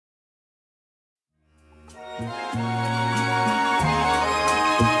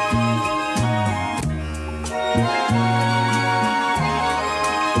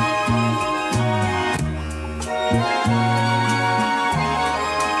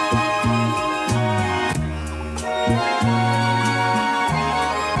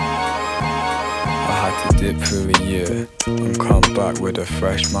Dip through a year and come back with a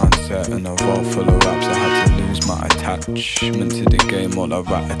fresh mindset and a vault full of raps. I had to lose my attachment to the game, all a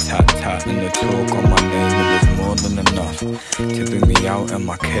rat-a-tat-tat, and the talk on my name, it was more than enough to bring me out in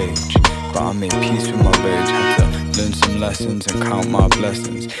my cage. But I made peace with my rage, had to learn some lessons and count my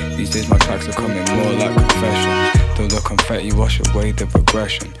blessings. These days my tracks are coming more like confessions, though the confetti wash away the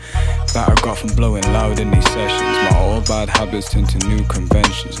regression that I got from blowing loud in these sessions. My old bad habits turn to new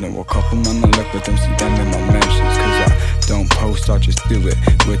conventions. Know a couple man I look but don't see them in my mentions, cause I don't post, I just do it.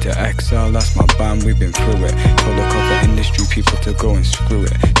 We're to XL, that's my band, we've been through it. Told a couple industry people to go and screw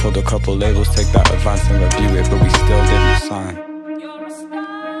it. Told a couple labels take that advance and review it, but we still didn't sign.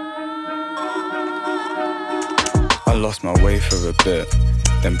 I lost my way for a bit,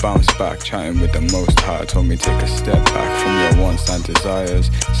 then bounced back, chatting with the most high. Told me take a step back from your wants and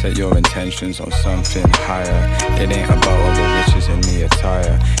desires, set your intentions on something higher. It ain't about all the riches in the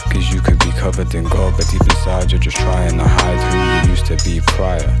attire, cause you could be covered in gold, but deep inside you're just trying to hide who you used to be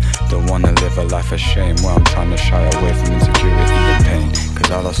prior. Don't wanna live a life of shame where I'm trying to shy away from insecurity and pain, cause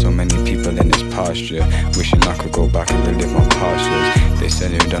I lost so many people in this past year, wishing I could go back and relive my past years. They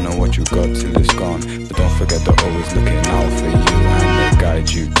said you don't know what you got till it's gone, but don't forget they're always looking out for you, and they guide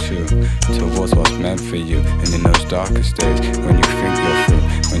you too towards what's meant for you. And in those darkest days, when you think you're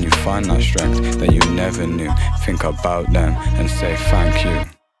through, when you find that strength that you never knew, think about them and say thank you.